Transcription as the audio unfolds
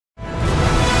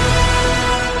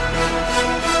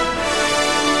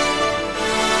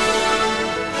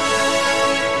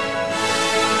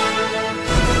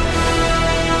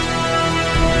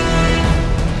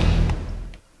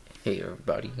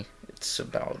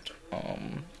about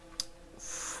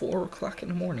 4 o'clock in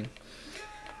the morning,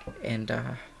 and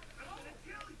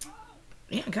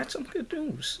yeah, I got some good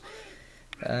news.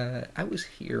 I was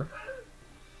here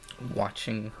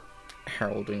watching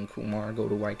Harold and Kumar go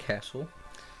to White Castle.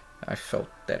 I felt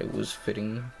that it was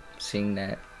fitting, seeing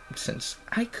that since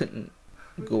I couldn't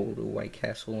go to White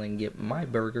Castle and get my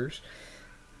burgers,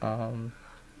 and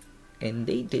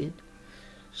they did,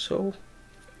 so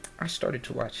I started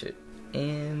to watch it,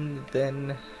 and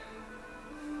then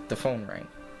the phone rang.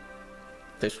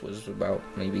 This was about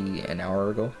maybe an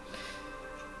hour ago.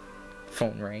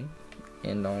 Phone rang,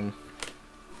 and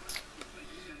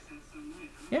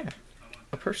yeah,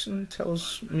 a person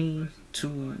tells me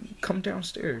to come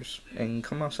downstairs and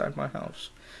come outside my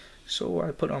house. So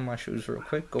I put on my shoes real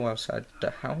quick, go outside the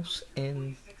house,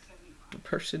 and the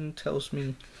person tells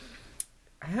me,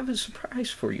 I have a surprise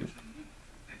for you.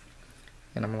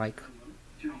 And I'm like,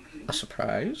 a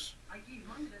surprise?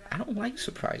 I don't like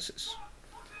surprises.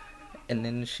 And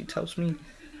then she tells me,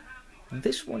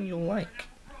 this one you'll like.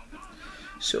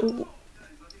 So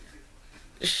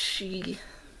she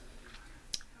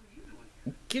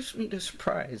gives me the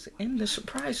surprise, and the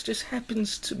surprise just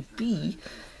happens to be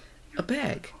a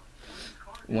bag.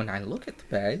 When I look at the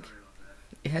bag,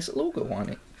 it has a logo on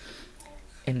it,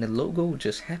 and the logo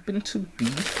just happened to be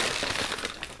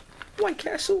White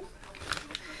Castle.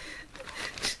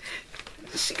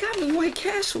 She got me White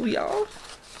Castle, y'all.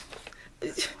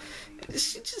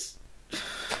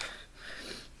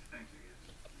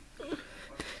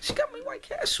 She got me White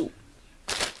Castle.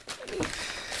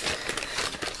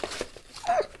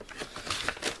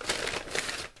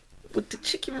 With the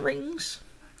chicken rings.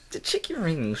 The chicken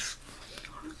rings.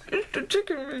 It's the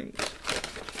chicken rings.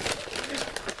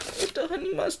 With the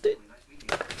honey mustard.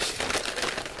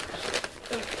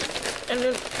 And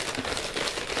then,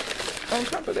 on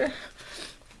top of that,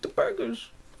 the burgers.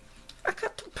 I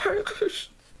got the burgers.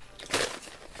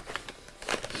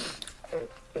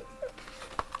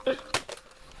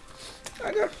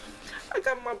 I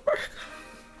got my burger.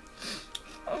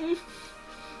 Oh,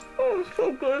 it's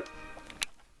so good.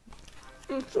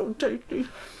 It's so tasty.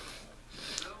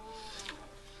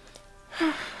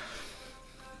 I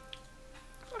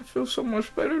feel so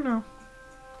much better now.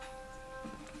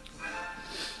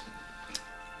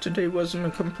 Today wasn't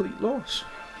a complete loss.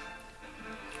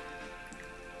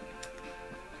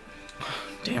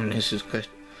 Damn, this is good.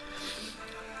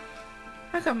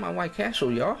 I got my White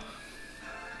Castle, y'all.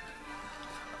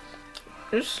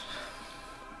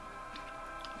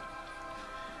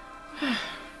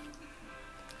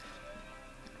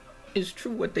 It's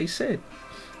true what they said.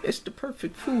 It's the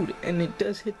perfect food, and it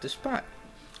does hit the spot.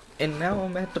 And now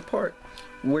I'm at the part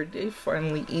where they've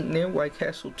finally eaten their White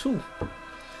Castle too.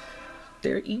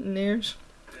 They're eating theirs.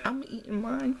 I'm eating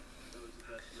mine.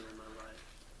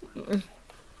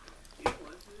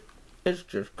 It's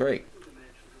just great.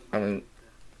 I mean,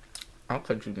 how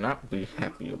could you not be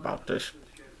happy about this?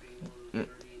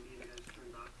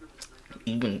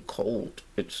 Even cold,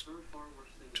 it's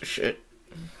the shit.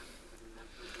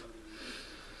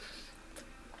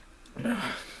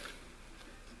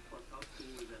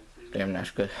 Damn,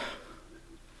 that's good.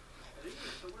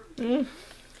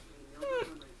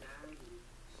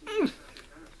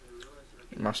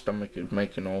 My stomach is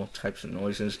making all types of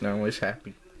noises now. It's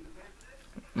happy.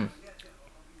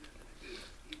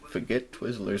 Forget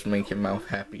Twizzlers making mouth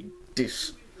happy.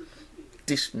 This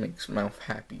makes mouth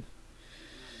happy.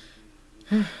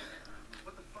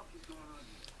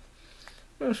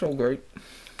 That's so great.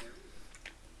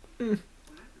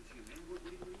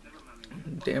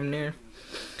 Damn near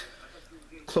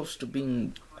close to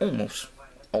being almost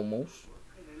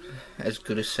as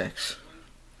good as sex.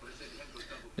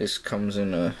 This comes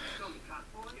in a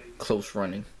close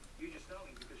running.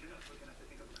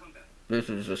 This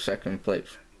is a second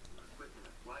place.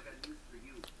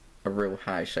 A real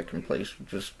high second place,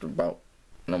 just about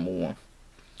number one.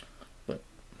 But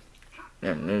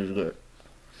damn, this is good.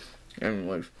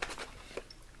 Anyways,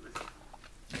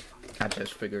 I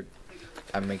just figured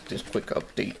I'd make this quick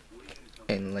update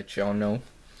and let y'all know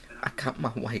I got my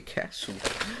White Castle.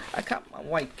 I got my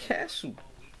White Castle.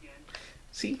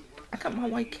 See, I got my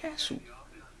White Castle.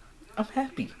 I'm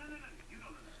happy.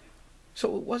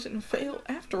 So it wasn't a fail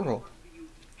after all.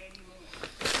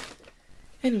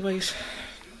 Anyways,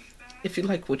 if you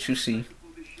like what you see,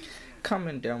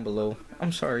 comment down below.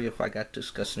 I'm sorry if I got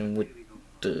disgusting with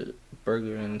the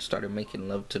burger and started making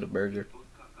love to the burger.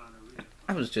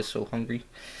 I was just so hungry,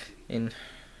 and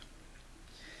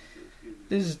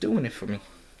this is doing it for me.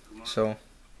 So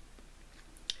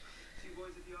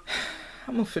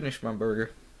I'm gonna finish my burger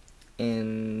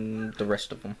and the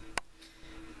rest of them,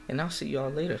 and I'll see y'all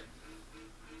later.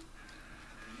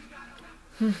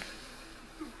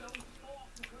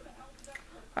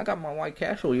 I got my White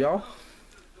Castle, y'all.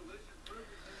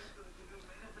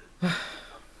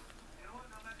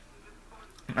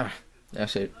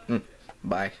 That's it.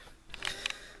 Bye.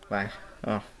 Bye.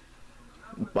 Oh.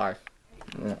 Bye.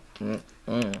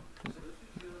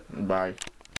 Bye.